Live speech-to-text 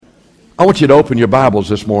I want you to open your Bibles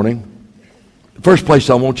this morning. The first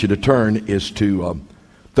place I want you to turn is to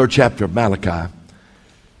third chapter of Malachi.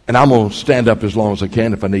 And I'm going to stand up as long as I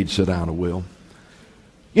can. If I need to sit down, I will.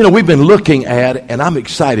 You know, we've been looking at, and I'm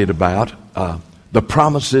excited about, the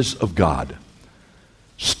promises of God.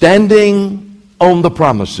 Standing on the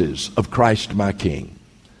promises of Christ my King.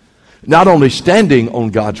 Not only standing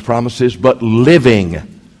on God's promises, but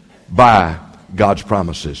living by God's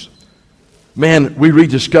promises. Man, we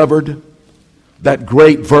rediscovered that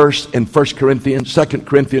great verse in 2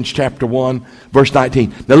 Corinthians chapter 1, verse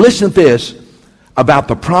 19. Now listen to this about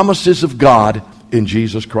the promises of God in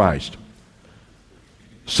Jesus Christ.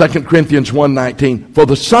 2 Corinthians 1:19. For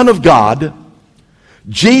the Son of God,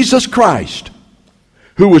 Jesus Christ,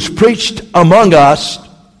 who was preached among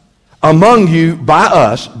you by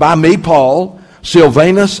us, by me, Paul,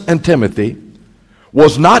 Silvanus, and Timothy,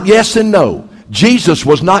 was not yes and no. Jesus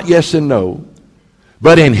was not yes and no,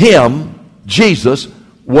 but in him, Jesus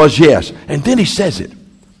was yes. And then he says it.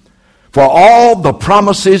 For all the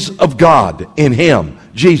promises of God in him,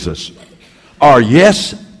 Jesus, are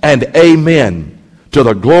yes and amen to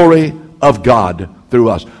the glory of God through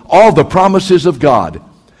us. All the promises of God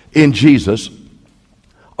in Jesus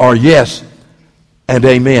are yes and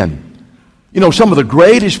amen. You know, some of the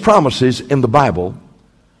greatest promises in the Bible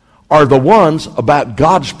are the ones about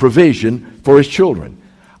God's provision for his children.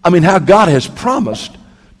 I mean, how God has promised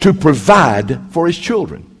to provide for his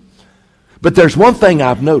children. But there's one thing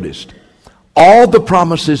I've noticed. All the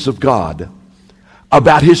promises of God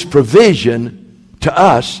about his provision to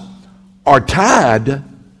us are tied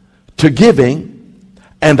to giving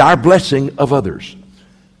and our blessing of others.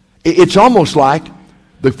 It's almost like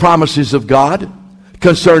the promises of God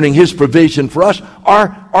concerning his provision for us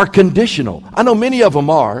are conditional. I know many of them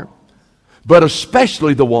are, but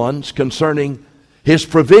especially the ones concerning his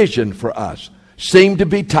provision for us seem to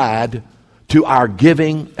be tied to our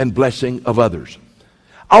giving and blessing of others.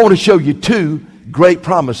 I want to show you two great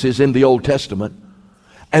promises in the Old Testament,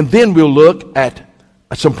 and then we'll look at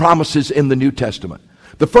some promises in the New Testament.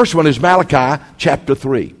 The first one is Malachi chapter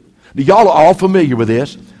 3. Now, y'all are all familiar with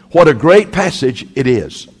this. What a great passage it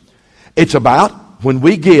is. It's about when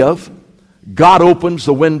we give, God opens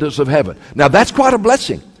the windows of heaven. Now that's quite a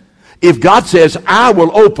blessing. If God says, I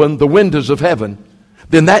will open the windows of heaven,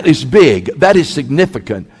 then that is big. That is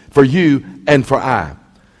significant for you and for I.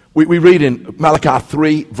 We read in Malachi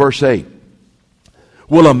 3, verse 8.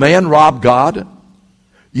 Will a man rob God?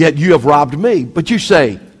 Yet you have robbed me. But you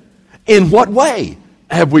say, in what way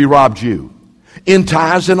have we robbed you? In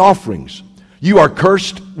tithes and offerings. You are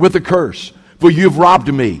cursed with a curse, for you have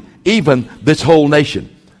robbed me, even this whole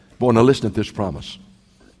nation. Boy, now listen to this promise.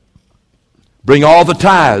 Bring all the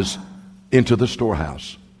tithes into the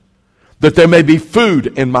storehouse, that there may be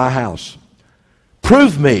food in my house.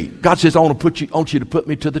 Prove me. God says, I want you to put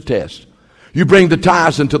me to the test. You bring the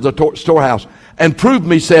tithes into the storehouse, and prove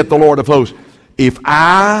me, saith the Lord of hosts, if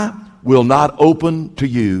I will not open to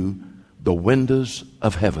you the windows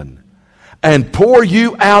of heaven, and pour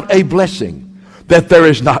you out a blessing, that there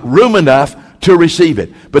is not room enough to receive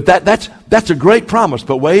it. But that's a great promise.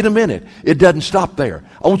 But wait a minute. It doesn't stop there.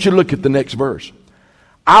 I want you to look at the next verse.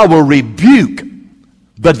 I will rebuke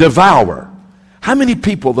the devourer. How many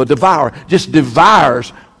people the devourer just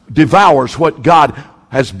devours what God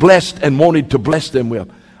has blessed and wanted to bless them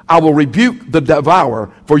with? I will rebuke the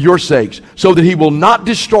devourer for your sakes, so that he will not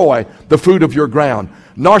destroy the fruit of your ground,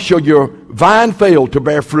 nor shall your vine fail to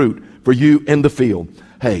bear fruit for you in the field.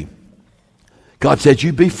 Hey, God said,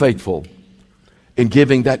 you be faithful in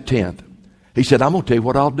giving that tenth. He said, I'm going to tell you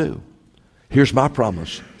what I'll do. Here's my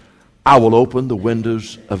promise. I will open the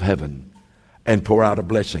windows of heaven and pour out a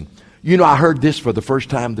blessing. You know, I heard this for the first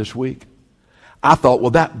time this week. I thought, well,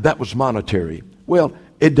 that was monetary. Well,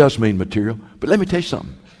 it does mean material. But let me tell you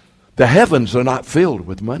something. The heavens are not filled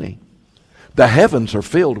with money. The heavens are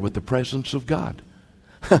filled with the presence of God.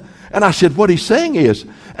 And I said, what he's saying is,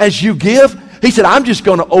 as you give, he said, I'm just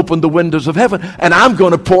going to open the windows of heaven and I'm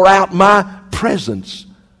going to pour out my presence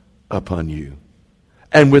upon you.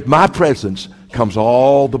 And with my presence comes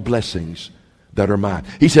all the blessings that are mine.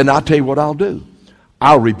 He said, I'll tell you what I'll do.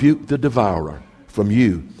 I'll rebuke the devourer from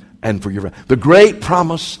you and for your... The great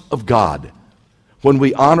promise of God, when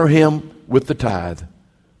we honor him with the tithe,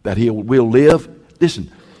 that we'll live.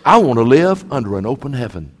 Listen, I want to live under an open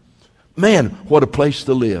heaven. Man, what a place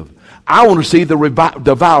to live. I want to see the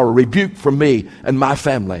devourer rebuked from me and my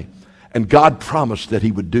family. And God promised that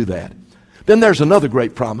he would do that. Then there's another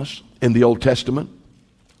great promise in the Old Testament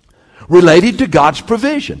related to God's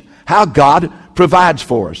provision. How God provides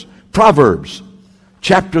for us. Proverbs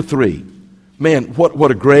chapter 3. Man,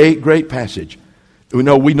 what a great passage. We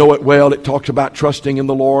know it well. It talks about trusting in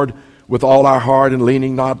the Lord with all our heart and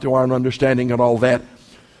leaning not to our own understanding and all that.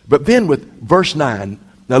 But then with verse 9,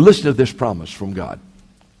 now listen to this promise from God.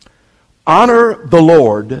 Honor the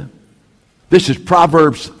Lord. This is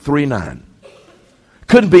Proverbs 3:9.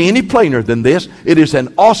 Couldn't be any plainer than this. It is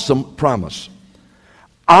an awesome promise.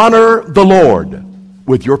 Honor the Lord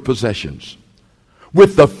with your possessions,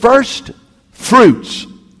 with the first fruits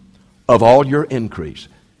of all your increase.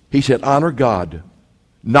 He said, honor God,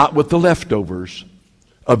 not with the leftovers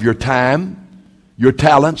of your time, your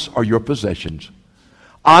talents, or your possessions.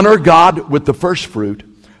 Honor God with the first fruit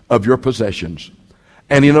of your possessions.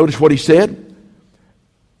 And you notice what he said?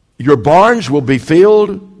 Your barns will be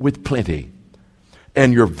filled with plenty,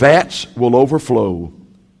 and your vats will overflow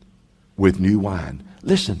with new wine.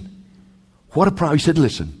 Listen, what a promise. He said,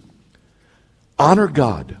 listen, honor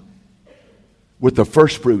God with the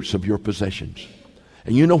first fruits of your possessions.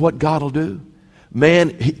 And you know what God will do?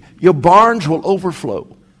 Man, your barns will overflow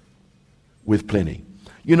with plenty.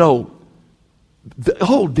 You know, the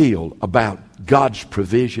whole deal about God's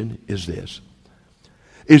provision is this,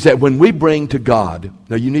 is that when we bring to God,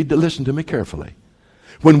 now you need to listen to me carefully.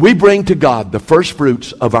 When we bring to God the first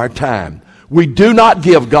fruits of our time, we do not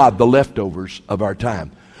give God the leftovers of our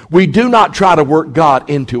time. We do not try to work God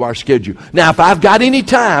into our schedule. Now, if I've got any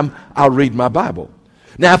time, I'll read my Bible.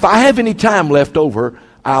 Now, if I have any time left over,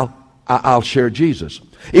 I'll share Jesus.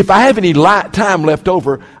 If I have any time left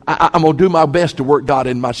over, I'm going to do my best to work God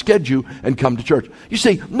in my schedule and come to church. You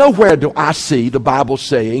see, nowhere do I see the Bible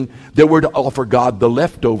saying that we're to offer God the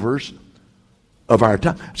leftovers of our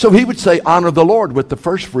time. So he would say, honor the Lord with the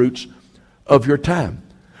first fruits of your time.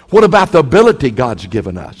 What about the ability God's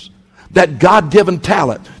given us? That God-given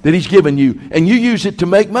talent that he's given you, and you use it to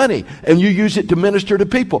make money, and you use it to minister to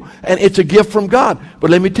people, and it's a gift from God. But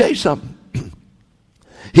let me tell you something.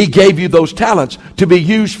 He gave you those talents to be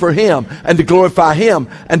used for him and to glorify him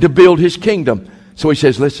and to build his kingdom. So he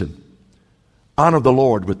says, listen, honor the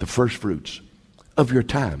Lord with the first fruits of your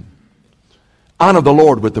time. Honor the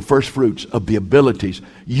Lord with the first fruits of the abilities.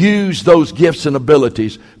 Use those gifts and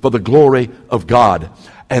abilities for the glory of God.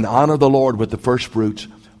 And honor the Lord with the first fruits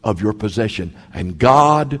of your possession. And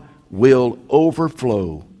God will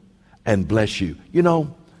overflow and bless you. You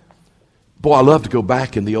know, boy, I love to go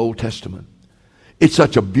back in the Old Testament. It's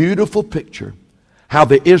such a beautiful picture how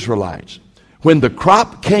the Israelites, when the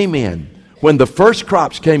crop came in, when the first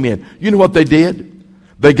crops came in, you know what they did?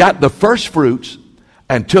 They got the first fruits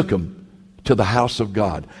and took them to the house of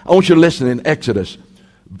God. I want you to listen in Exodus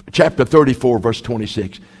chapter 34, verse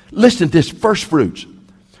 26. Listen to this, first fruits.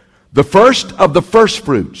 The first of the first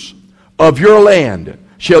fruits of your land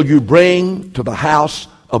shall you bring to the house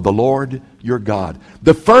of the Lord your God.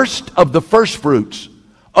 The first of the first fruits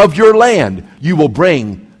of your land you will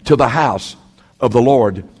bring to the house of the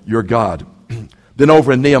Lord your God. Then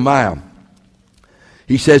over in Nehemiah,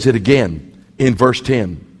 he says it again in verse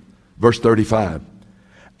 10, verse 35.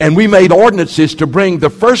 And we made ordinances to bring the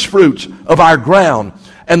first fruits of our ground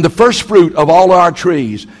and the first fruit of all our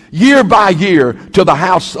trees, year by year, to the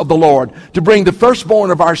house of the Lord, to bring the firstborn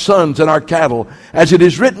of our sons and our cattle, as it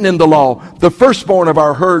is written in the law, the firstborn of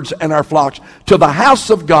our herds and our flocks, to the house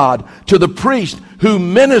of God, to the priest who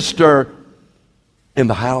minister in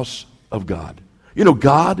the house of God. You know,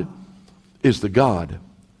 God is the God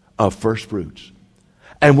of first fruits.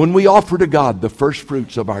 And when we offer to God the first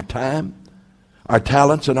fruits of our time, our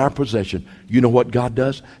talents, and our possession, you know what God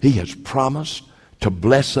does? He has promised to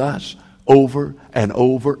bless us over and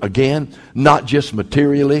over again, not just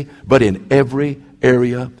materially, but in every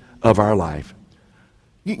area of our life.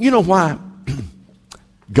 You know why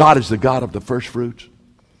God is the God of the first fruits?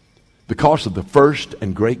 Because of the first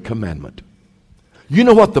and great commandment. You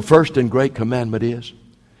know what the first and great commandment is?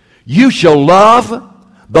 You shall love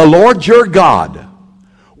the Lord your God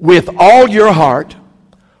with all your heart,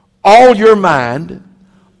 all your mind,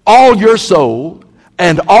 all your soul,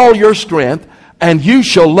 and all your strength, and you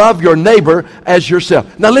shall love your neighbor as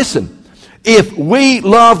yourself. Now listen, if we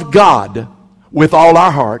love God with all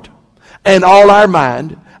our heart, and all our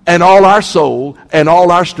mind, and all our soul, and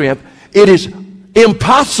all our strength, it is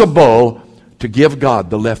impossible to give God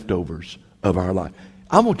the leftovers of our life.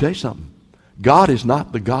 I'm going to tell you something. God is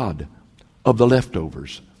not the God of the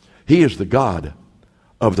leftovers. He is the God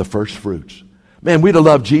of the first fruits. Man, we'd have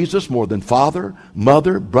loved Jesus more than father,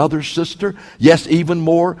 mother, brother, sister. Yes, even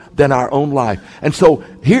more than our own life. And so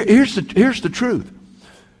here's the truth.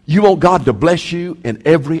 You want God to bless you in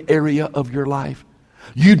every area of your life.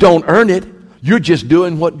 You don't earn it. You're just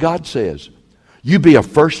doing what God says. You be a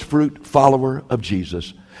first fruit follower of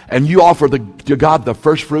Jesus. And you offer to God the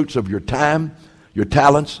first fruits of your time, your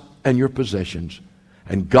talents, and your possessions.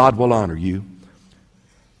 and God will honor you.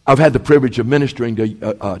 I've had the privilege of ministering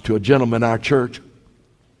to a gentleman in our church,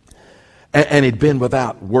 and he'd been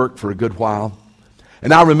without work for a good while.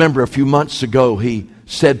 And I remember a few months ago, he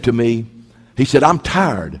said to me, he said, I'm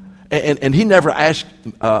tired. And he never asked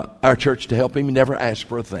our church to help him. He never asked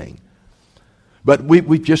for a thing. But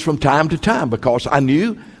we just from time to time, because I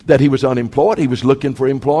knew that he was unemployed. He was looking for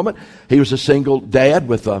employment. He was a single dad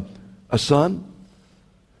with a son.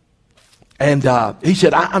 And he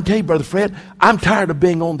said, I'm telling you, Brother Fred, I'm tired of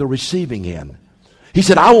being on the receiving end. He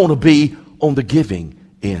said, I want to be on the giving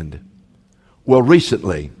end. Well,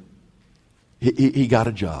 recently, he got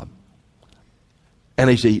a job. And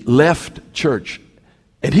as he left church,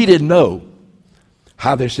 and he didn't know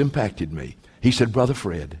how this impacted me. He said, Brother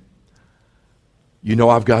Fred, you know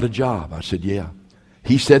I've got a job. I said, yeah.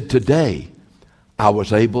 He said, today I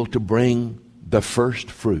was able to bring the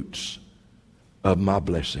first fruits of my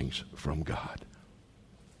blessings from God.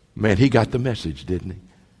 Man, he got the message, didn't he?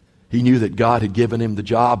 He knew that God had given him the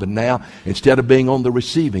job, and now, instead of being on the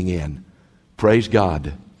receiving end, praise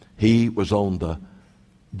God, he was on the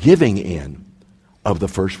giving end of the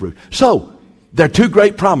first fruit. So, there are two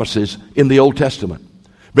great promises in the Old Testament.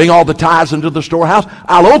 Bring all the tithes into the storehouse.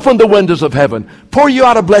 I'll open the windows of heaven. Pour you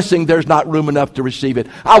out a blessing. There's not room enough to receive it.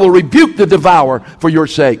 I will rebuke the devourer for your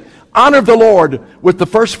sake. Honor the Lord with the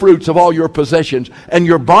first fruits of all your possessions, and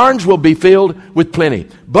your barns will be filled with plenty.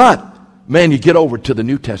 But, man, you get over to the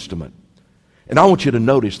New Testament, and I want you to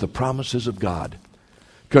notice the promises of God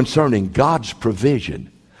concerning God's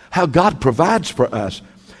provision, how God provides for us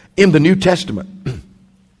in the New Testament.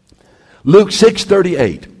 Luke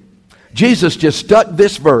 6:38. Jesus just stuck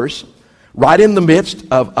this verse right in the midst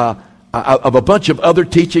of a bunch of other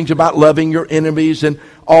teachings about loving your enemies and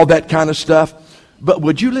all that kind of stuff. But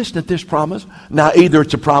would you listen to this promise? Now, either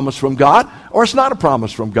it's a promise from God or it's not a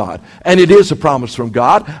promise from God. And it is a promise from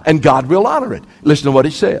God, and God will honor it. Listen to what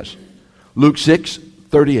he says. Luke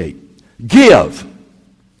 6:38. Give,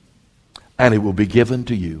 and it will be given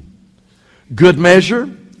to you. Good measure,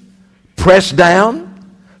 pressed down,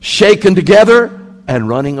 shaken together, and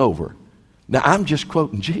running over. Now, I'm just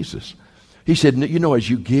quoting Jesus. He said, you know, as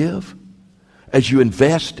you give, as you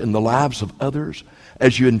invest in the lives of others,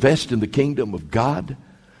 as you invest in the kingdom of God,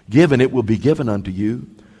 give and it will be given unto you.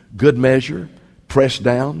 Good measure, pressed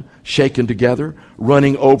down, shaken together,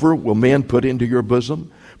 running over will men put into your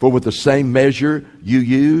bosom. For with the same measure you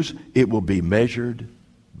use, it will be measured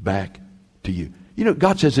back to you. You know,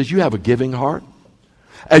 God says, as you have a giving heart,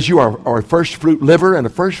 as you are a first fruit liver and a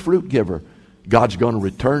first fruit giver, God's going to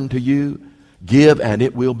return to you. Give and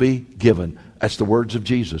it will be given. That's the words of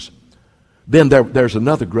Jesus. Then there's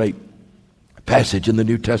another great passage in the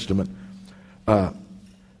New Testament.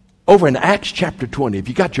 Over in Acts chapter 20. If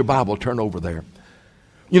you got your Bible, turn over there.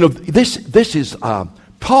 You know, this is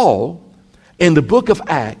Paul in the book of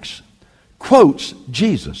Acts quotes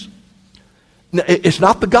Jesus. Now, it's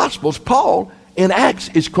not the Gospels. Paul in Acts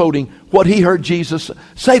is quoting what he heard Jesus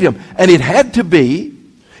say to him. And it had to be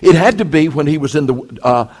when he was in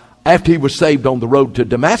the, after he was saved on the road to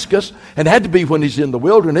Damascus, and it had to be when he's in the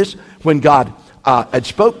wilderness, when God had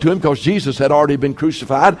spoke to him, because Jesus had already been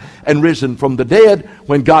crucified and risen from the dead.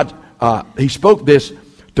 When God, he spoke this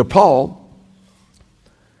to Paul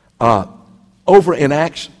over in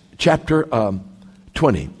Acts chapter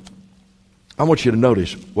 20. I want you to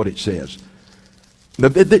notice what it says. Now,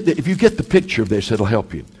 if you get the picture of this, it'll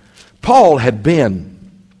help you. Paul had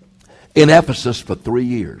been in Ephesus for 3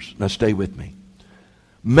 years. Now stay with me.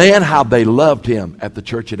 Man, how they loved him at the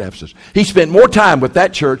church at Ephesus. He spent more time with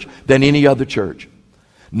that church than any other church.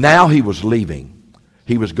 Now he was leaving.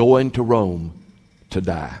 He was going to Rome to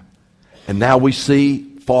die. And now we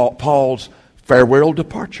see Paul's farewell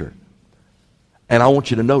departure. And I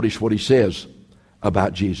want you to notice what he says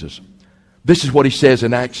about Jesus. This is what he says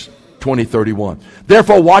in Acts 20:31.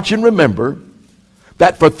 Therefore watch and remember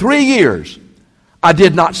that for 3 years I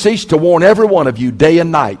did not cease to warn every one of you day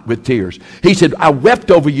and night with tears. He said, I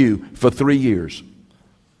wept over you for 3 years.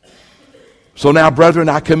 So now, brethren,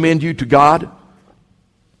 I commend you to God,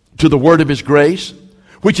 to the word of his grace,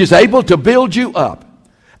 which is able to build you up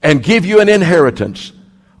and give you an inheritance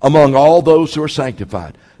among all those who are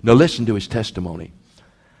sanctified. Now listen to his testimony.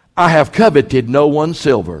 I have coveted no one's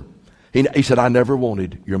silver. He said, I never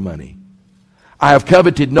wanted your money. I have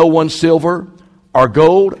coveted no one's silver or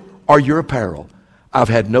gold or your apparel. I've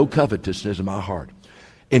had no covetousness in my heart.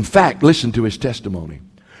 In fact, listen to his testimony.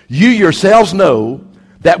 You yourselves know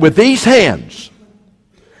that with these hands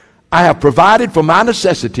I have provided for my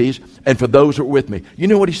necessities and for those who are with me. You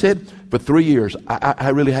know what he said? For 3 years, I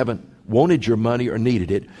really haven't wanted your money or needed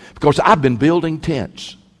it, because I've been building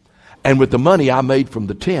tents. And with the money I made from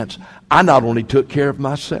the tents, I not only took care of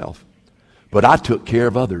myself, but I took care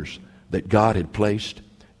of others that God had placed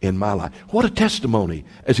in my life. What a testimony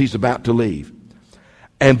as he's about to leave.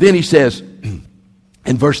 And then he says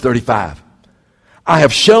in verse 35, I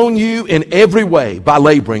have shown you in every way by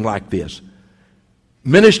laboring like this,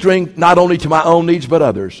 ministering not only to my own needs but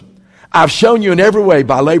others. I've shown you in every way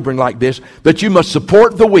by laboring like this that you must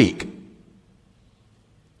support the weak.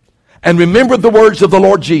 And remember the words of the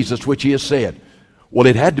Lord Jesus, which he has said. Well,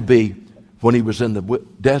 it had to be when he was in the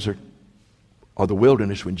desert or the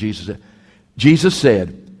wilderness when Jesus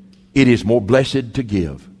said, it is more blessed to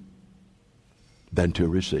give than to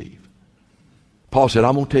receive. Paul said,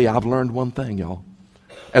 I'm going to tell you, I've learned one thing, y'all.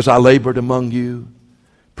 As I labored among you,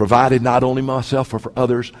 provided not only myself but for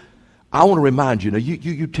others, I want to remind you, now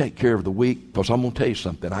you take care of the weak, because I'm going to tell you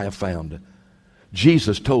something I have found.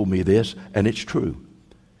 Jesus told me this, and it's true.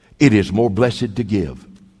 It is more blessed to give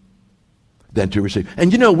than to receive.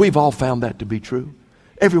 And you know, we've all found that to be true.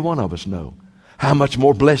 Every one of us know how much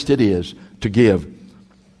more blessed it is to give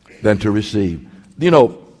than to receive. You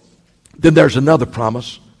know, then there's another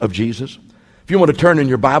promise of Jesus. If you want to turn in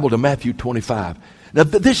your Bible to Matthew 25. Now,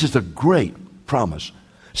 this is a great promise.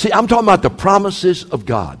 See, I'm talking about the promises of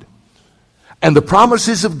God. And the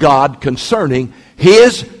promises of God concerning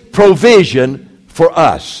his provision for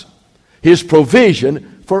us. His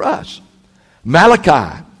provision for us.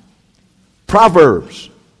 Malachi, Proverbs,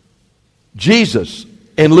 Jesus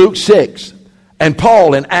in Luke 6, and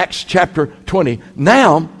Paul in Acts chapter 20.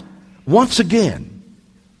 Now, once again,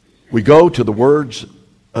 we go to the words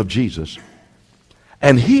of Jesus.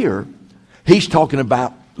 And here, he's talking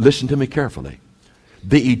about, listen to me carefully,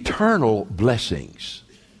 the eternal blessings.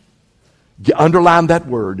 Underline that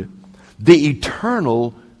word. The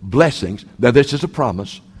eternal blessings. Now, this is a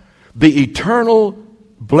promise. The eternal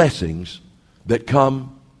blessings that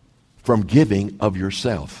come from giving of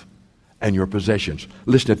yourself and your possessions.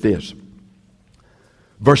 Listen at this.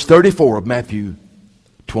 Verse 34 of Matthew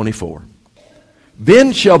 24.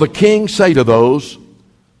 Then shall the king say to those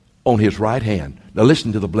on his right hand. Now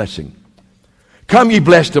listen to the blessing. Come ye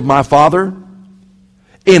blessed of my Father,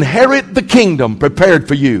 inherit the kingdom prepared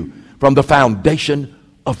for you from the foundation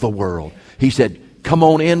of the world. He said, come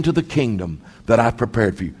on into the kingdom that I've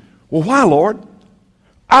prepared for you. Well, why, Lord?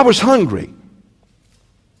 I was hungry,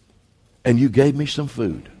 and you gave me some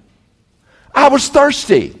food. I was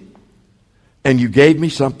thirsty, and you gave me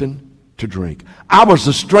something to drink. I was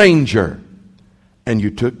a stranger, and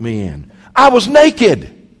you took me in. I was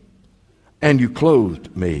naked, and you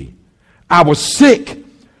clothed me. I was sick,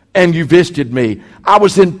 and you visited me. I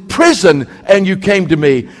was in prison, and you came to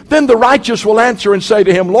me. Then the righteous will answer and say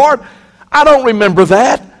to him, Lord, I don't remember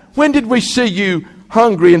that. When did we see you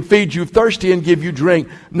hungry and feed you, thirsty and give you drink,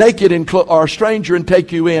 naked and or a stranger and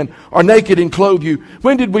take you in, or naked and clothe you?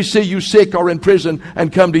 When did we see you sick or in prison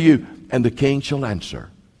and come to you? And the king shall answer,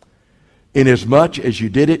 inasmuch as you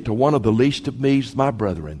did it to one of the least of me, my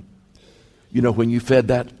brethren. You know, when you fed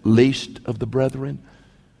that least of the brethren,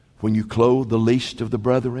 when you clothed the least of the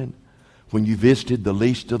brethren, when you visited the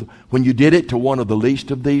least of, when you did it to one of the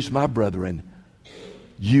least of these, my brethren,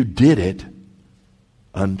 you did it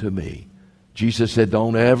unto me. Jesus said,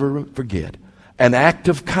 don't ever forget, an act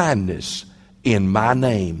of kindness in my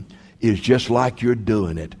name is just like you're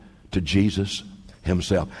doing it to Jesus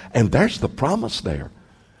himself. And there's the promise there,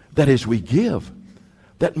 that as we give,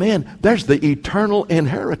 that man, there's the eternal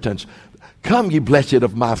inheritance. Come ye blessed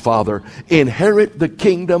of my Father, inherit the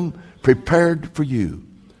kingdom prepared for you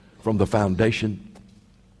from the foundation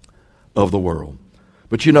of the world.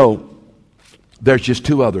 But you know, there's just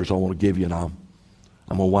two others I want to give you, and I'm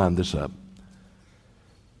going to wind this up.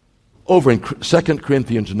 Over in 2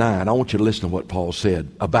 Corinthians 9, I want you to listen to what Paul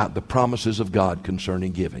said about the promises of God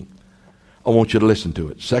concerning giving. I want you to listen to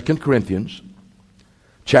it. 2 Corinthians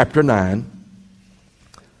chapter 9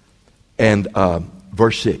 and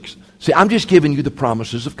verse 6. See, I'm just giving you the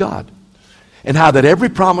promises of God. And how that every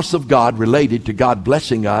promise of God related to God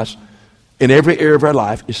blessing us in every area of our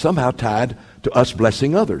life is somehow tied to us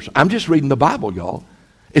blessing others. I'm just reading the Bible, y'all.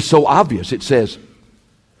 It's so obvious. It says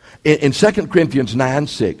in 2 Corinthians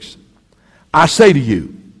 9:6, I say to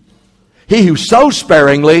you, he who sows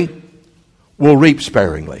sparingly will reap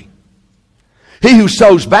sparingly. He who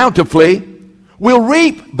sows bountifully will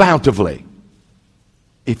reap bountifully.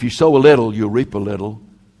 If you sow a little, you'll reap a little.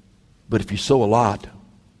 But if you sow a lot,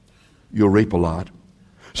 you'll reap a lot.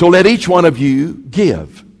 So let each one of you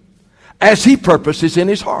give as he purposes in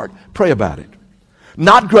his heart. Pray about it.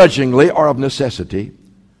 Not grudgingly or of necessity,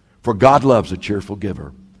 for God loves a cheerful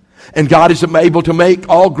giver. And God is able to make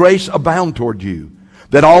all grace abound toward you,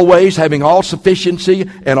 that always, having all sufficiency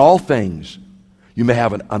in all things, you may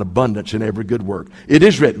have an abundance in every good work. It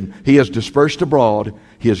is written, He has dispersed abroad,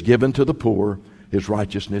 He has given to the poor, His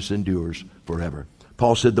righteousness endures forever.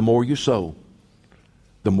 Paul said, the more you sow,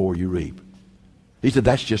 the more you reap. He said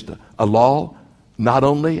that's just a law, not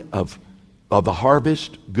only of the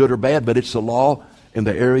harvest, good or bad, but it's a law in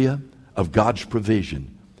the area of God's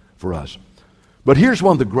provision for us. But here's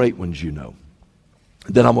one of the great ones you know.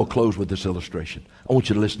 Then I'm going to close with this illustration. I want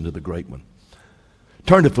you to listen to the great one.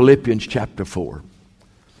 Turn to Philippians chapter 4.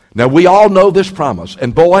 Now, we all know this promise.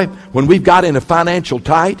 And boy, when we've got in a financial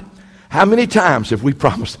tight, how many times have we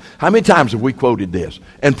promised? How many times have we quoted this?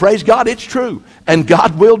 And praise God, it's true. And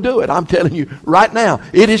God will do it. I'm telling you right now,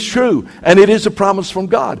 it is true. And it is a promise from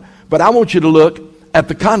God. But I want you to look at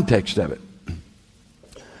the context of it.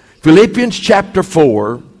 Philippians chapter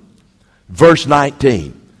 4, verse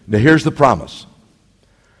 19. Now, here's the promise.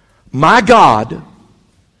 My God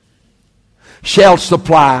shall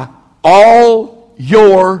supply all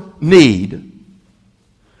your need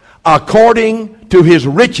according to His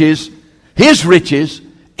riches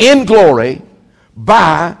in glory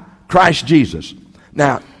by Christ Jesus.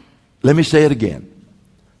 Now, let me say it again.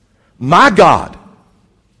 My God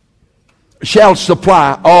shall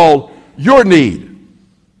supply all your need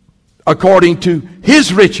according to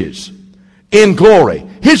His riches in glory.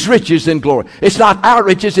 His riches in glory. It's not our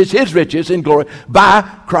riches, it's His riches in glory by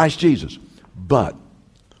Christ Jesus. But,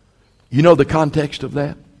 you know the context of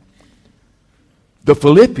that? The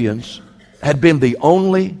Philippians had been the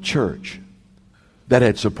only church that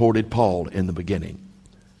had supported Paul in the beginning.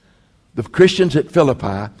 The Christians at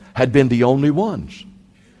Philippi had been the only ones.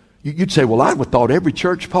 You'd say, well, I would have thought every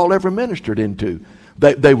church Paul ever ministered into,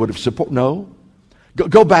 they would have supported. No.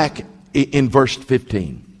 Go back in verse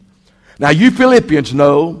 15. Now, you Philippians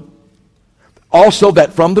know also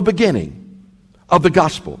that from the beginning of the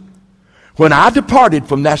gospel, when I departed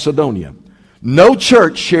from Macedonia, no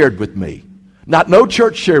church shared with me. Not no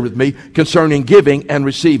church shared with me concerning giving and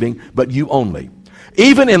receiving, but you only.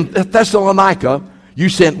 Even in Thessalonica, you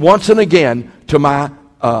sent once again to my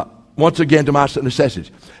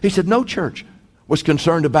necessities. He said, no church was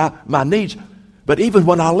concerned about my needs. But even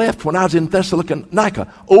when I left, when I was in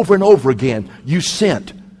Thessalonica, over and over again, you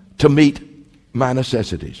sent to meet my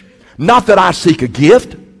necessities. Not that I seek a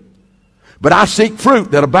gift, but I seek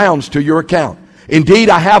fruit that abounds to your account. Indeed,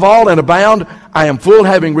 I have all and abound. I am full,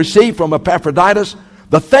 having received from Epaphroditus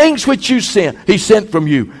the things which he sent from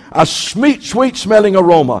you, a sweet smelling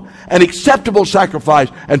aroma, an acceptable sacrifice,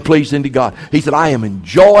 and pleasing to God. He said, I am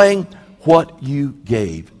enjoying what you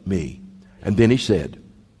gave me. And then he said,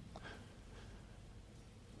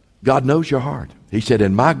 God knows your heart. He said,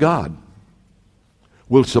 and my God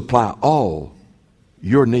will supply all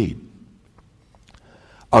your need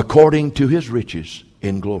according to His riches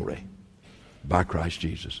in glory by Christ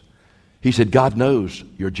Jesus. He said, God knows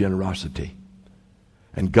your generosity.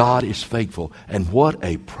 And God is faithful. And what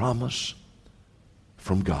a promise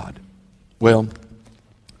from God. Well,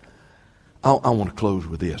 I want to close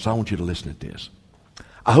with this. I want you to listen to this.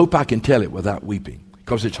 I hope I can tell it without weeping,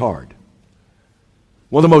 because it's hard.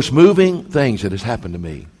 One of the most moving things that has happened to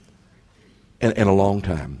me in a long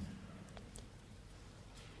time.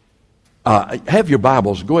 Have your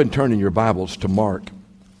Bibles. Go ahead and turn in your Bibles to Mark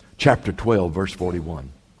chapter 12, verse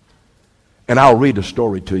 41. And I'll read a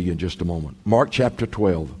story to you in just a moment. Mark chapter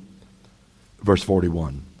 12, verse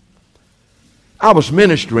 41. I was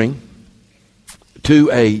ministering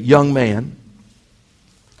to a young man.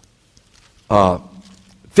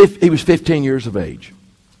 He was 15 years of age.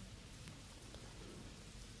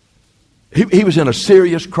 He was in a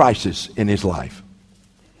serious crisis in his life.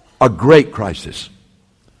 A great crisis.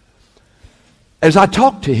 As I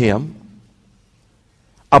talked to him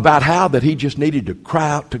about how that he just needed to cry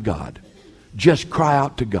out to God. Just cry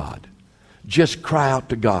out to God. Just cry out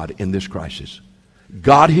to God in this crisis.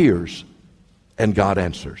 God hears and God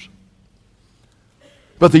answers.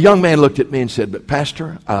 But the young man looked at me and said, but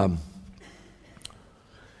Pastor,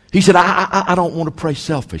 he said, I don't want to pray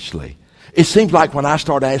selfishly. It seems like when I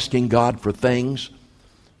start asking God for things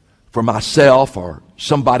for myself or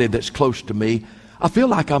somebody that's close to me, I feel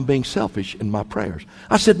like I'm being selfish in my prayers.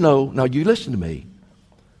 I said, no, you listen to me.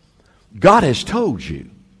 God has told you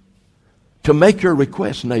to make your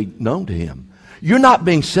requests known to Him. You're not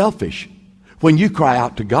being selfish when you cry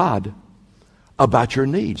out to God about your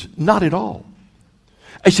needs. Not at all.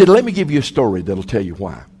 I said, let me give you a story that'll tell you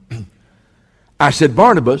why. I said,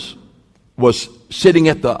 Barnabas was sitting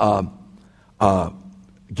at the,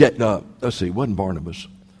 it wasn't Barnabas.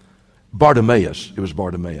 Bartimaeus, it was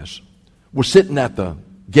Bartimaeus, was sitting at the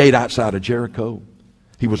gate outside of Jericho.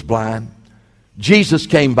 He was blind. Jesus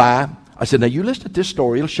came by. I said, now you listen to this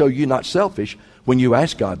story. It'll show you not selfish when you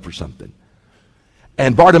ask God for something.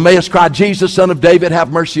 And Bartimaeus cried, Jesus, son of David,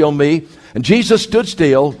 have mercy on me. And Jesus stood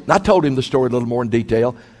still. And I told him the story a little more in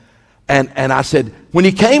detail. And I said, when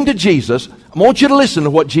he came to Jesus, I want you to listen to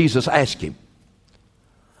what Jesus asked him.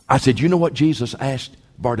 I said, you know what Jesus asked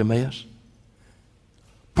Bartimaeus?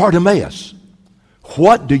 Bartimaeus,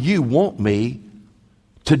 what do you want me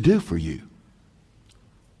to do for you?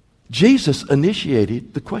 Jesus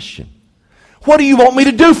initiated the question. What do you want me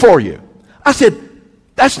to do for you? I said,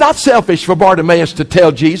 that's not selfish for Bartimaeus to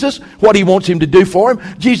tell Jesus what he wants him to do for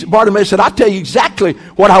him. Bartimaeus said, I'll tell you exactly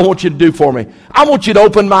what I want you to do for me. I want you to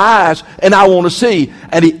open my eyes and I want to see.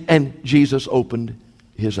 And Jesus opened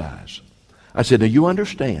his eyes. I said, now you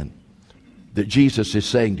understand that Jesus is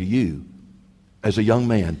saying to you as a young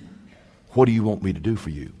man, what do you want me to do for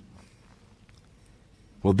you?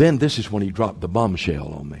 Well, then this is when he dropped the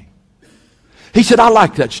bombshell on me. He said, I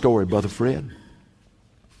like that story, Brother Fred.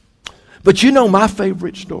 But you know my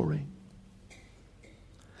favorite story?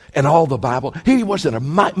 In all the Bible, he was in a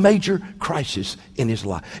major crisis in his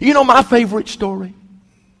life. You know my favorite story?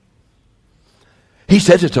 He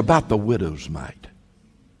says it's about the widow's mite.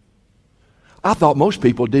 I thought most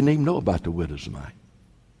people didn't even know about the widow's mite.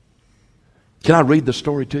 Can I read the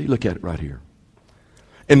story to you? Look at it right here.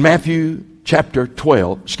 In Mark chapter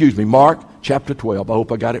 12, I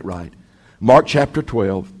hope I got it right. Mark chapter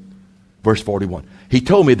 12, verse 41. He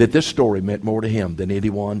told me that this story meant more to him than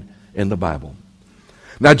anyone in the Bible.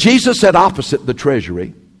 Now Jesus sat opposite the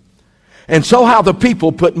treasury and saw how the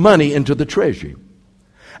people put money into the treasury.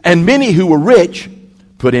 And many who were rich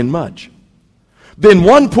put in much. Then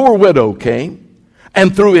one poor widow came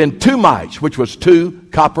and threw in 2 mites, which was 2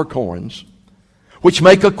 copper coins, which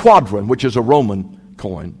make a quadrant, which is a Roman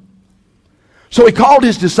coin. So he called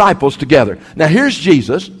his disciples together. Now here's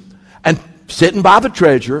Jesus, and sitting by the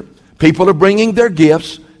treasure, people are bringing their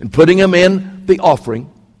gifts and putting them in the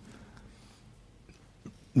offering.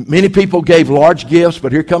 Many people gave large gifts,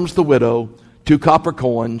 but here comes the widow, 2 copper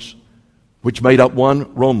coins, which made up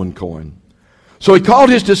 1 Roman coin. So he called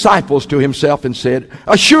his disciples to himself and said,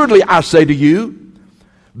 assuredly I say to you,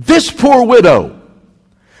 this poor widow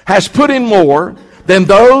has put in more than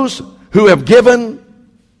those who have given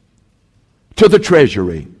to the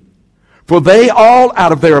treasury. For they all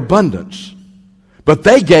out of their abundance, but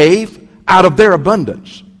they gave out of their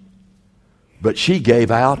abundance. But she gave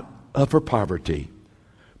out of her poverty,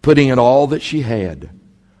 putting in all that she had,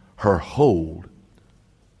 her whole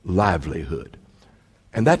livelihood.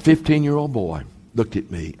 And that 15-year-old boy looked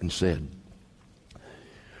at me and said,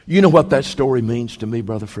 you know what that story means to me,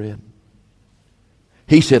 Brother Fred?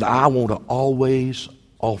 He said, I want to always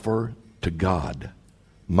offer to God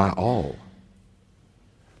my all.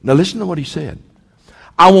 Now listen to what he said.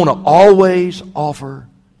 I want to always offer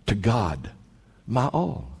to God my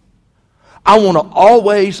all. I want to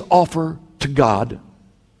always offer to God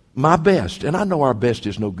my best. And I know our best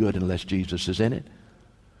is no good unless Jesus is in it.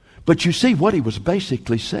 But you see, what he was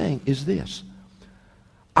basically saying is this.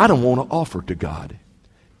 I don't want to offer to God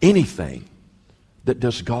anything that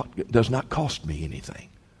does not cost me anything.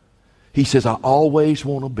 He says, I always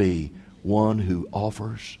want to be one who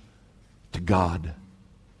offers to God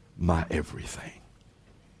my everything.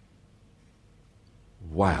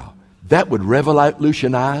 Wow. That would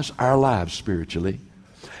revolutionize our lives spiritually.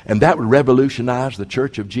 And that would revolutionize the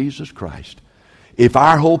Church of Jesus Christ. If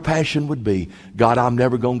our whole passion would be, God, I'm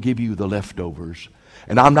never going to give you the leftovers.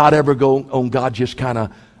 And I'm not ever going on God just kind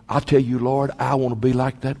of, I'll tell you, Lord, I want to be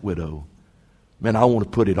like that widow. Man, I want to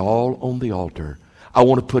put it all on the altar. I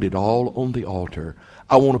want to put it all on the altar.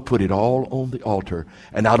 I want to put it all on the altar.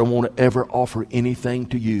 And I don't want to ever offer anything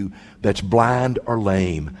to you that's blind or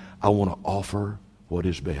lame. I want to offer what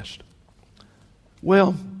is best.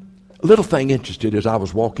 Well, a little thing interested as I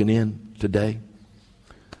was walking in today.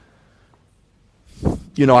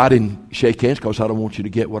 You know, I didn't shake hands because I don't want you to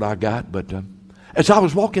get what I got. But as I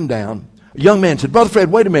was walking down, a young man said, Brother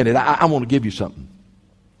Fred, wait a minute. I want to give you something.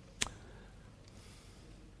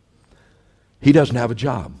 He doesn't have a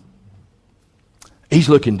job. He's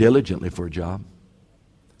looking diligently for a job.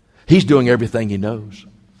 He's doing everything he knows.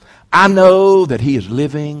 I know that he is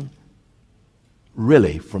living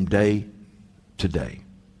really from day to day.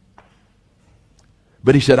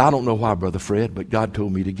 But he said, I don't know why, Brother Fred, but God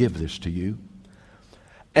told me to give this to you.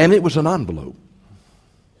 And it was an envelope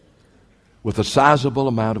with a sizable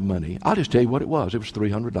amount of money. I'll just tell you what it was. It was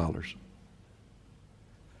 $300.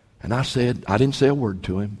 And I didn't say a word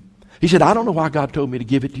to him. He said, I don't know why God told me to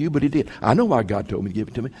give it to you, but he did. I know why God told me to give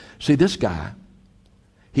it to me. See, this guy,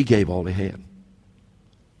 he gave all he had.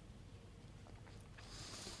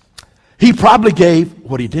 He probably gave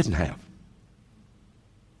what he didn't have.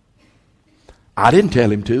 I didn't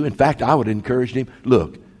tell him to. In fact, I would have encouraged him,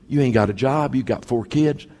 look, you ain't got a job, you got 4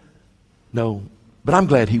 kids. No, but I'm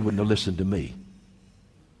glad he wouldn't have listened to me.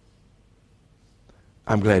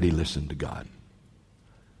 I'm glad he listened to God.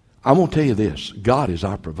 I'm going to tell you this. God is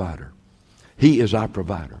our provider. He is our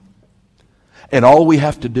provider. And all we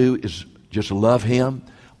have to do is just love him,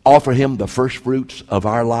 offer him the first fruits of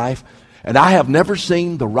our life. And I have never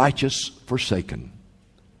seen the righteous forsaken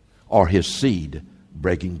or his seed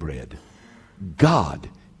breaking bread. God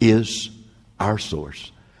is our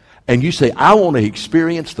source. And you say, I want to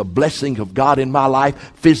experience the blessing of God in my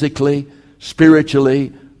life physically,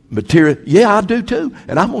 spiritually, material. Yeah, I do too.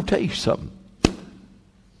 And I'm going to tell you something.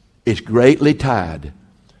 It's greatly tied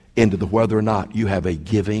into the whether or not you have a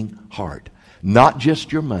giving heart. Not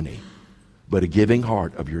just your money, but a giving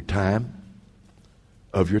heart of your time,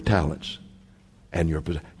 of your talents, and your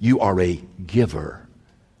possessions. You are a giver.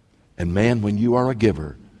 And man, when you are a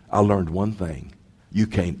giver, I learned one thing. You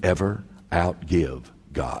can't ever outgive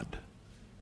God.